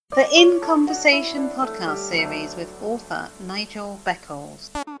the In Conversation podcast series with author Nigel Beckles.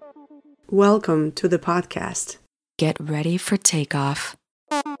 Welcome to the podcast. Get ready for takeoff.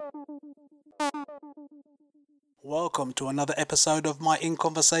 Welcome to another episode of my In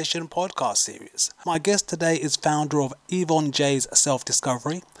Conversation podcast series. My guest today is founder of Yvonne J's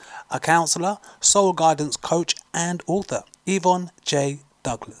Self-Discovery, a counsellor, soul guidance coach and author, Yvonne J.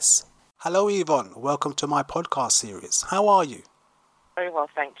 Douglas. Hello Yvonne, welcome to my podcast series. How are you? Very well,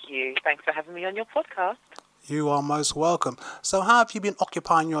 thank you. Thanks for having me on your podcast. You are most welcome. So how have you been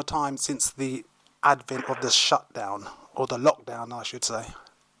occupying your time since the advent of the shutdown, or the lockdown I should say?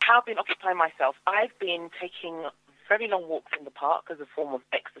 How I've been occupying myself? I've been taking very long walks in the park as a form of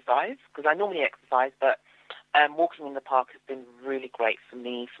exercise, because I normally exercise, but walking in the park has been really great for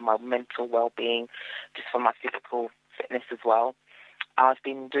me, for my mental well-being, just for my physical fitness as well. I've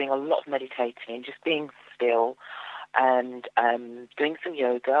been doing a lot of meditating, just being still, and doing some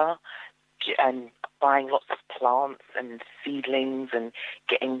yoga, and buying lots of plants and seedlings and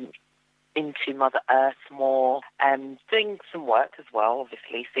getting into Mother Earth more, and doing some work as well,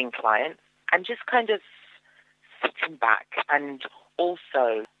 obviously, seeing clients, and just kind of sitting back. And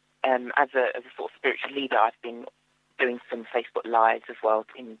also, as a sort of spiritual leader, I've been doing some Facebook Lives as well,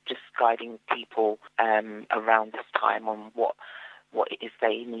 in just guiding people around this time on what it is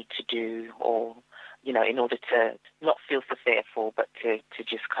they need to do, or, you know, in order to not feel so fearful, but to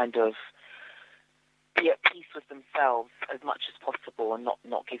just kind of be at peace with themselves as much as possible, and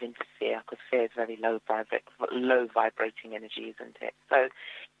not give in to fear, because fear is very low vibrating energy, isn't it? So,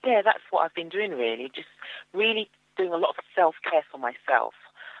 yeah, that's what I've been doing, really. Just really doing a lot of self-care for myself.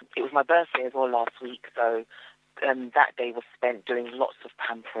 It was my birthday as well last week, so that day was spent doing lots of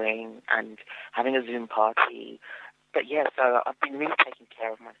pampering and having a Zoom party. But yeah, so I've been really taking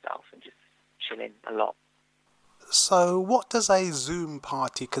care of myself and just chilling a lot. So what does a Zoom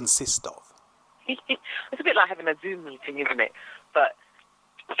party consist of? It's a bit like having a Zoom meeting, isn't it? But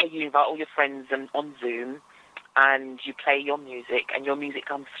so you invite all your friends on Zoom, and you play your music, and your music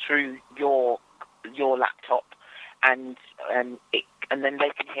comes through your laptop, and then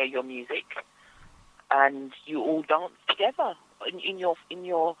they can hear your music, and you all dance together in your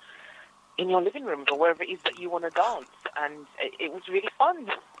living rooms, or wherever it is that you want to dance. And it was really fun.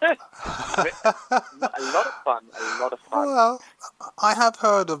 a lot of fun. Well, I have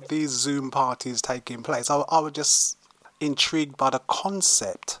heard of these Zoom parties taking place. I was just intrigued by the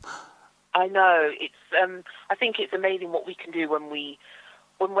concept. I know. It's. I think it's amazing what we can do when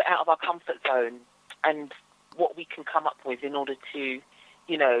we're out of our comfort zone, and what we can come up with in order to,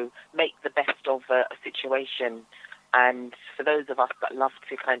 you know, make the best of a situation. And for those of us that love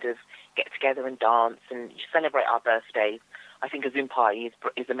to kind of get together and dance and celebrate our birthdays, I think a Zoom party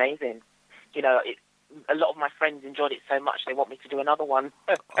is amazing. You know, a lot of my friends enjoyed it so much they want me to do another one.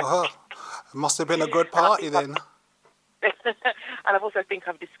 It must have been a good party then. And I also think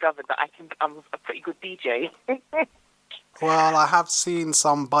I've discovered that I'm a pretty good DJ. Well, I have seen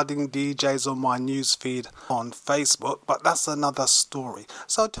some budding DJs on my newsfeed on Facebook, but that's another story.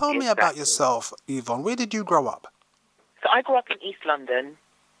 So tell me about yourself, Yvonne. Where did you grow up? So I grew up in East London,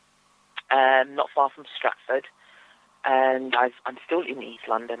 not far from Stratford, and I'm still in East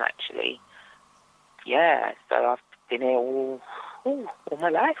London, actually. Yeah, so I've been here all my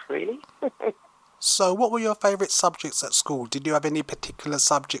life, really. So what were your favourite subjects at school? Did you have any particular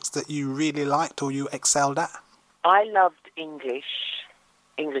subjects that you really liked or you excelled at? I loved English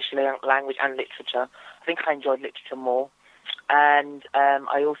language and literature. I think I enjoyed literature more. And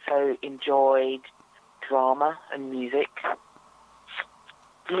I also enjoyed drama and music.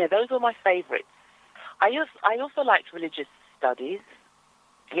 Yeah, those were my favourites. I also liked religious studies.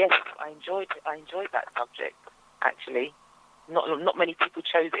 Yes, I enjoyed that subject, actually. Not many people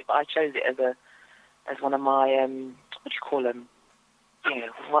chose it, but I chose it as one of my what do you call them? Yeah,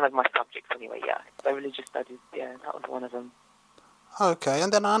 one of my subjects anyway. Yeah, so religious studies. Yeah, that was one of them. Okay,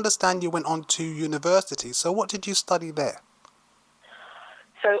 and then I understand you went on to university. So what did you study there?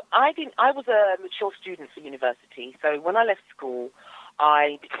 So I was a mature student for university. So when I left school,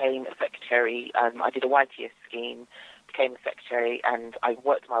 I became a secretary. I did a YTS scheme, became a secretary, and I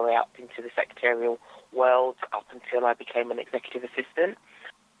worked my way up into the secretarial world up until I became an executive assistant.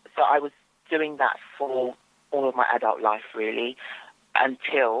 So I was doing that for all of my adult life, really,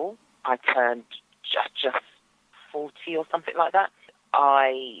 until I turned just 40 or something like that.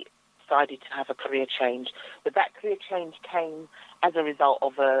 I decided to have a career change, but that career change came as a result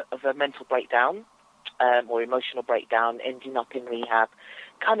of a mental breakdown or emotional breakdown, ending up in rehab,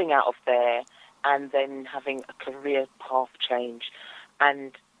 coming out of there, and then having a career path change.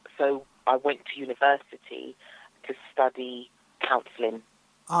 And so I went to university to study counselling.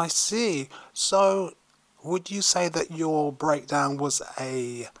 I see. So, would you say that your breakdown was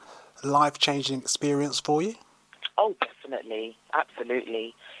a life-changing experience for you? Oh, definitely.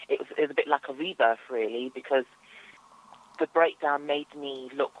 Absolutely. It was a bit like a rebirth, really, because the breakdown made me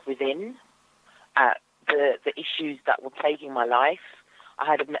look within at the issues that were plaguing my life.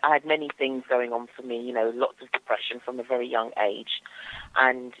 I had many things going on for me, lots of depression from a very young age.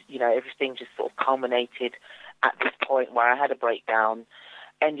 And, everything just sort of culminated at this point where I had a breakdown,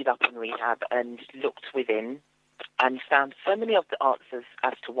 ended up in rehab and looked within and found so many of the answers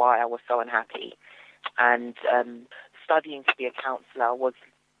as to why I was so unhappy. And studying to be a counsellor was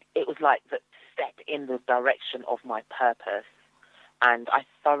like the step in the direction of my purpose. And I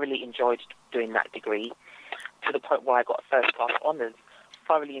thoroughly enjoyed doing that degree to the point where I got first class honours.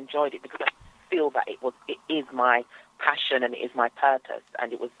 Thoroughly enjoyed it because I feel that it is my passion and it is my purpose,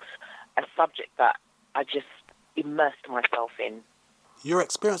 and it was a subject that I just immersed myself in. Your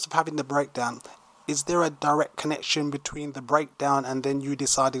experience of having the breakdown, is there a direct connection between the breakdown and then you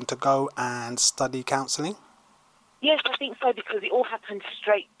deciding to go and study counselling? Yes, I think so, because it all happened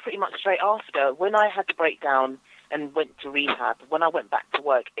pretty much straight after. When I had the breakdown and went to rehab, when I went back to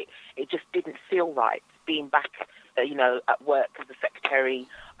work, it just didn't feel right being back, at work as a secretary.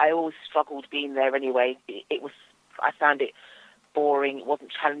 I always struggled being there anyway. I found it boring. It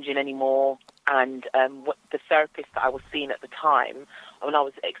wasn't challenging anymore. And the therapist that I was seeing at the time, when I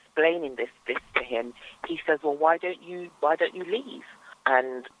was explaining this to him, he says, "Well, why don't you leave?"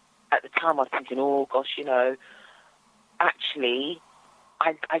 And at the time, I was thinking, "Oh gosh, actually,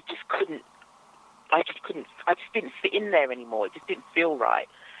 I just couldn't. I just didn't fit in there anymore. It just didn't feel right."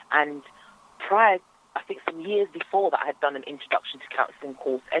 And prior, I think some years before that, I had done an introduction to counselling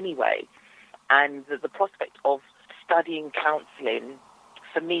course anyway. And the prospect of studying counselling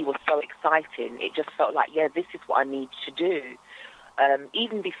for me was so exciting. It just felt like, yeah, this is what I need to do.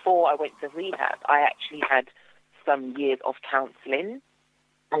 Even before I went to rehab, I actually had some years of counselling.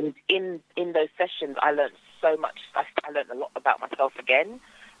 And in those sessions, I learned so much. I learned a lot about myself again.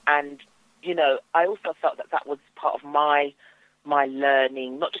 And, I also felt that was part of my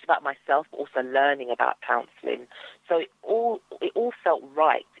learning, not just about myself, but also learning about counselling. So it all felt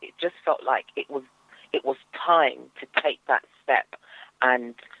right. It just felt like it was time to take that step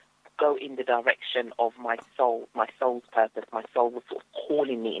and go in the direction of my soul's purpose. My soul was sort of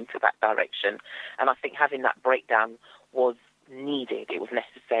calling me into that direction. And I think having that breakdown was needed. It was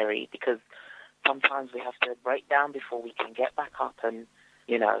necessary, because sometimes we have to break down before we can get back up and,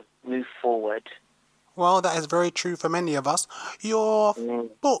 move forward. Well, that is very true for many of us. Your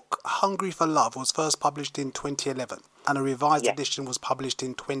book, Hungry for Love, was first published in 2011 and a revised edition was published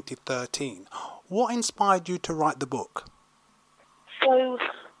in 2013. What inspired you to write the book? So,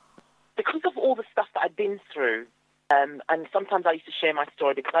 because of all the stuff that I'd been through, and sometimes I used to share my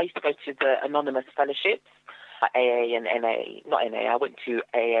story because I used to go to the anonymous fellowships, AA and NA, not NA, I went to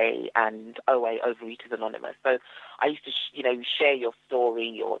AA and OA, Overeaters Anonymous. So I used to, share your story,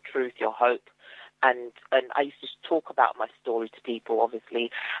 your truth, your hope. And I used to talk about my story to people,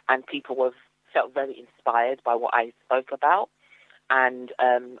 obviously, and people felt very inspired by what I spoke about. And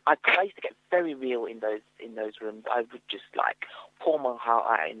I used to get very real in those rooms. I would just pour my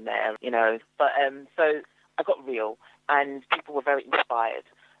heart out in there, But so I got real, and people were very inspired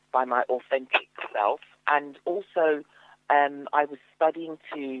by my authentic self. And also, I was studying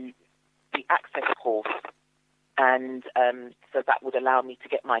to the Access course, and so that would allow me to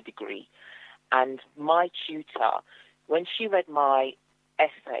get my degree. And my tutor, when she read my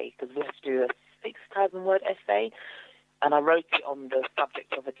essay, because we have to do a 6,000-word essay, and I wrote it on the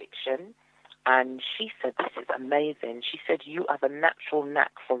subject of addiction, and she said, "This is amazing." She said, "You have a natural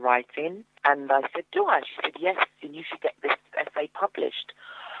knack for writing." And I said, "Do I?" She said, "Yes, and you should get this essay published."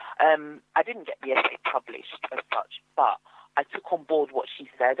 I didn't get the essay published as such, but I took on board what she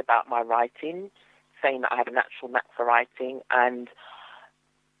said about my writing, saying that I have a natural knack for writing, and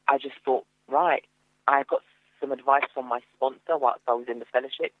I just thought, right, I got some advice from my sponsor whilst I was in the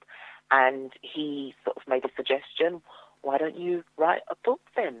fellowship, and he sort of made a suggestion, "Why don't you write a book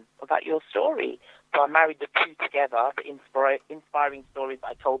then about your story?" So I married the two together, the inspiring stories that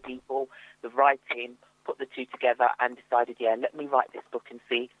I told people, the writing, put the two together and decided, let me write this book and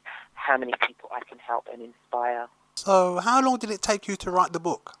see how many people I can help and inspire. So how long did it take you to write the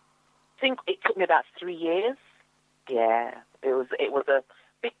book? I think it took me about 3 years. Yeah, it was a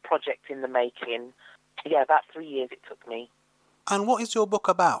big project in the making. Yeah, about 3 years it took me. And what is your book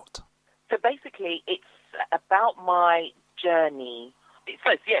about? So basically, it's about my journey.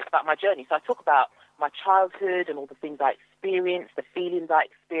 It's about my journey. So I talk about my childhood and all the things I experienced, the feelings I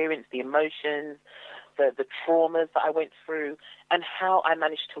experienced, the emotions, the traumas that I went through, and how I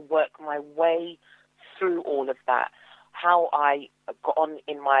managed to work my way through all of that. How I got on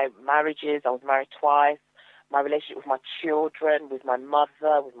in my marriages. I was married twice. My relationship with my children, with my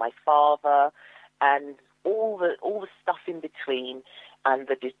mother, with my father, and all the stuff in between, and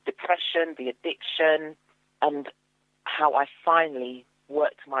the depression, the addiction, and how I finally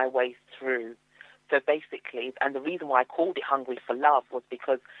worked my way through. So basically, and the reason why I called it Hungry for Love was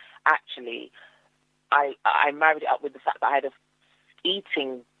because actually I married it up with the fact that I had a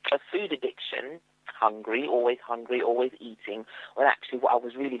food addiction, hungry, always eating, when actually what I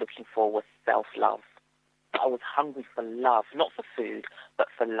was really looking for was self-love. I was hungry for love, not for food, but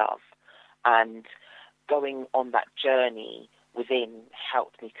for love. And going on that journey within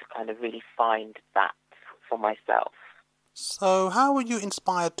helped me to kind of really find that for myself. So how were you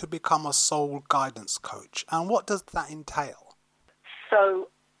inspired to become a soul guidance coach, and what does that entail? So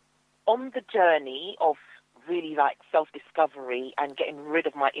on the journey of really like self-discovery and getting rid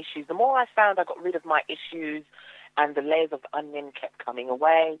of my issues, the more I found I got rid of my issues and the layers of the onion kept coming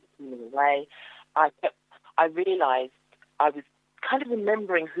away, I realized I was kind of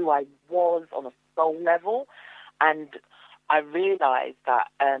remembering who I was on a soul level, and I realized that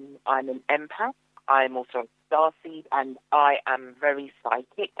I'm an empath. I'm also a starseed, and I am very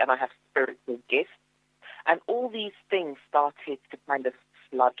psychic, and I have spiritual gifts. And all these things started to kind of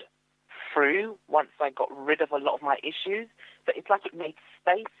flood through once I got rid of a lot of my issues. So it's like it made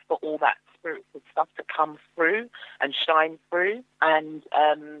space for all that spiritual stuff to come through and shine through. And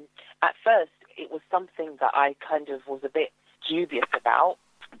at first, it was something that I kind of was a bit dubious about,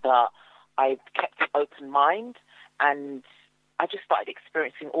 but I kept an open mind, and I just started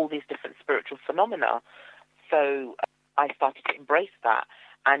experiencing all these different spiritual phenomena. So I started to embrace that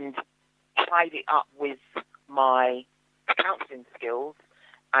and tied it up with my counseling skills,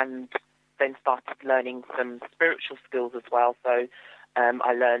 and then started learning some spiritual skills as well. So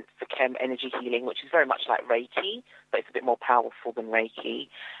I learned Chem energy healing, which is very much like Reiki, but it's a bit more powerful than Reiki.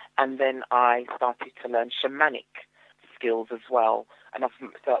 And then I started to learn shamanic skills as well. And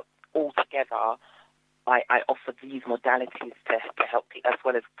so all together, I offered these modalities to help, as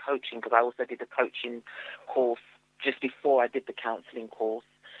well as coaching, because I also did a coaching course just before I did the counselling course.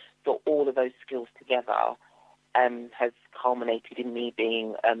 So all of those skills together has culminated in me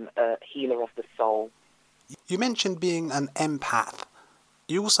being a healer of the soul. You mentioned being an empath.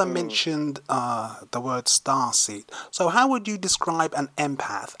 You also mentioned the word starseed. So how would you describe an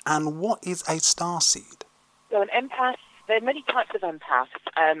empath, and what is a starseed? So an empath, there are many types of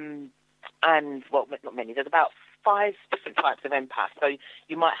empaths, and, well, not many, there's about 5 different types of empaths. So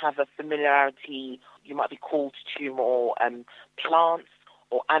you might have a familiarity, you might be called to more plants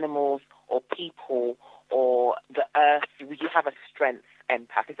or animals or people or the earth. You have a strength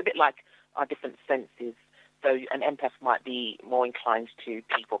empath. It's a bit like our different senses. So an empath might be more inclined to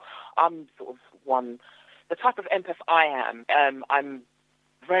people. I'm sort of one, the type of empath I am, I'm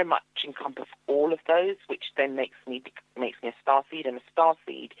very much encompass all of those, which then makes me a starseed. And a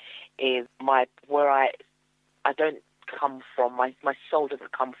starseed is where I don't come from, my soul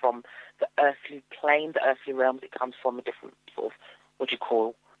doesn't come from the earthly plane, the earthly realms. It comes from a different sort of, what you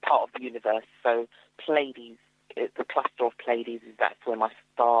call, part of the universe. So Pleiades, the cluster of Pleiades, that's where my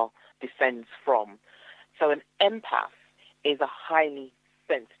star descends from. So an empath is a highly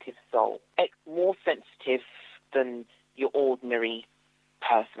sensitive soul. It's more sensitive than your ordinary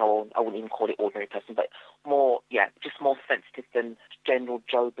person, or I wouldn't even call it ordinary person, but just more sensitive than general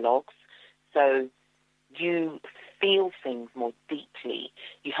Joe blogs. So you feel things more deeply.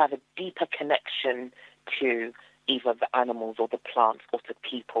 You have a deeper connection to either the animals or the plants or to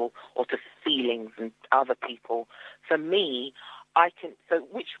people or to feelings and other people. For me,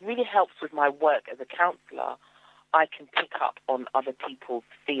 which really helps with my work as a counsellor, I can pick up on other people's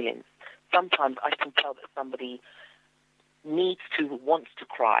feelings. Sometimes I can tell that somebody wants to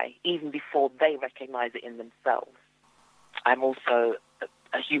cry even before they recognize it in themselves. I'm also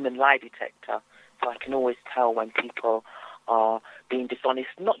a human lie detector, so I can always tell when people are being dishonest,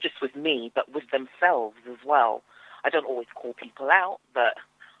 not just with me, but with themselves as well. I don't always call people out, but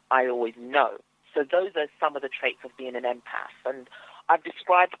I always know. So those are some of the traits of being an empath. And I've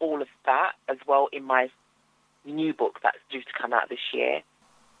described all of that as well in my new book that's due to come out this year.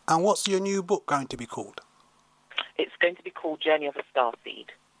 And what's your new book going to be called? It's going to be called Journey of a Starseed.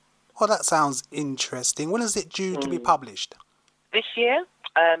 Well, that sounds interesting. When is it due to be published? This year,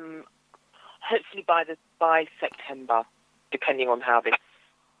 hopefully by September, depending on how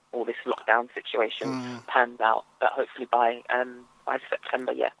all this lockdown situation pans out. But hopefully by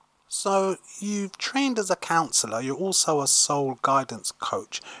September, yeah. So you've trained as a counsellor, you're also a soul guidance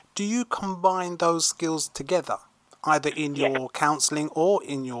coach. Do you combine those skills together, either in your counselling or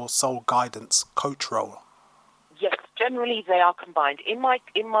in your soul guidance coach role? Yes, generally they are combined. In my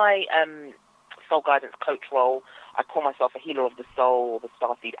soul guidance coach role, I call myself a healer of the soul or the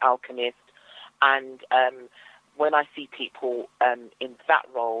starseed alchemist. And when I see people in that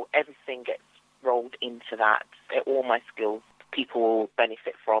role, everything gets rolled into that. All my skills people will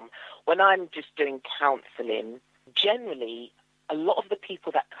benefit from. When I'm just doing counselling, generally a lot of the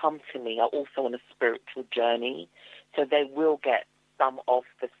people that come to me are also on a spiritual journey, so they will get some of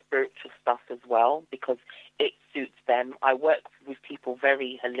the spiritual stuff as well because it suits them. I work with people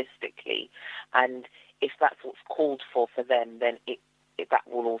very holistically, and if that's what's called for them, then that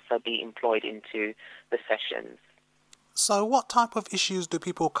will also be employed into the sessions. So what type of issues do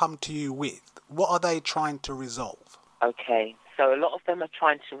people come to you with? What are they trying to resolve? Okay, so a lot of them are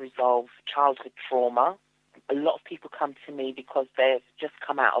trying to resolve childhood trauma. A lot of people come to me because they've just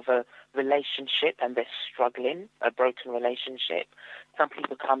come out of a relationship and they're struggling, a broken relationship. Some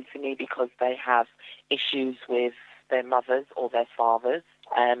people come to me because they have issues with their mothers or their fathers.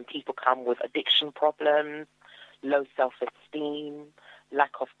 People come with addiction problems, low self-esteem,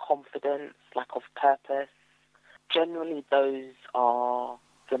 lack of confidence, lack of purpose. Generally, those are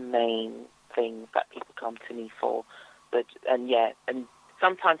the main things that people come to me for. And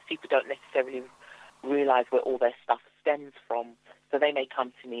sometimes people don't necessarily realise where all their stuff stems from. So they may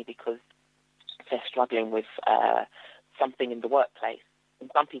come to me because they're struggling with something in the workplace.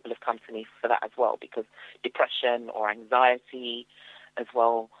 And some people have come to me for that as well, because depression or anxiety as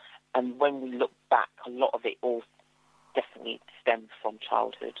well. And when we look back, a lot of it all definitely stems from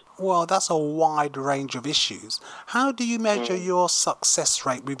childhood. Well, that's a wide range of issues. How do you measure your success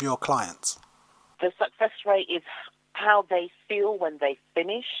rate with your clients? The success rate is how they feel when they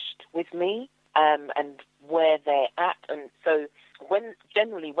finished with me, and where they're at. And so when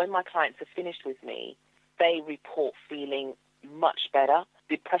my clients are finished with me, they report feeling much better.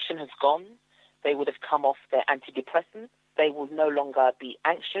 Depression has gone. They would have come off their antidepressants. They will no longer be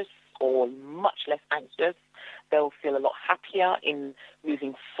anxious or much less anxious. They'll feel a lot happier in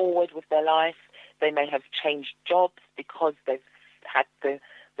moving forward with their life. They may have changed jobs because they've had the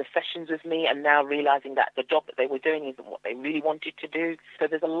sessions with me and now realizing that the job that they were doing isn't what they really wanted to do. So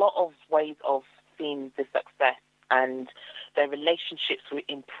there's a lot of ways of seeing the success, and their relationships will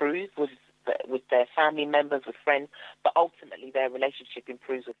improve with their family members, with friends, but ultimately their relationship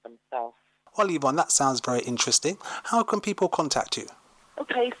improves with themselves. Well, Yvonne, that sounds very interesting. How can people contact you?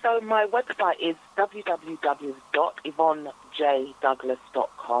 Okay, so my website is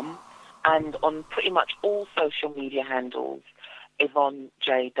www.yvonnejdouglas.com, and on pretty much all social media handles, Yvonne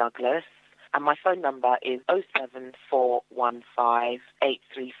J. Douglas, and my phone number is 07415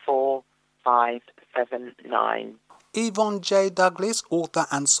 834 579. Yvonne J. Douglas, author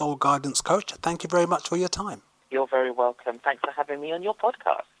and soul guidance coach, thank you very much for your time. You're very welcome. Thanks for having me on your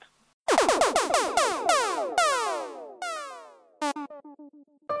podcast.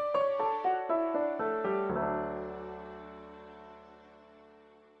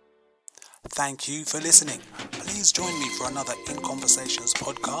 Thank you for listening. Please join me for another In Conversations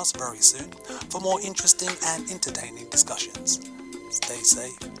podcast very soon for more interesting and entertaining discussions. Stay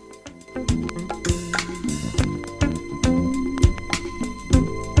safe.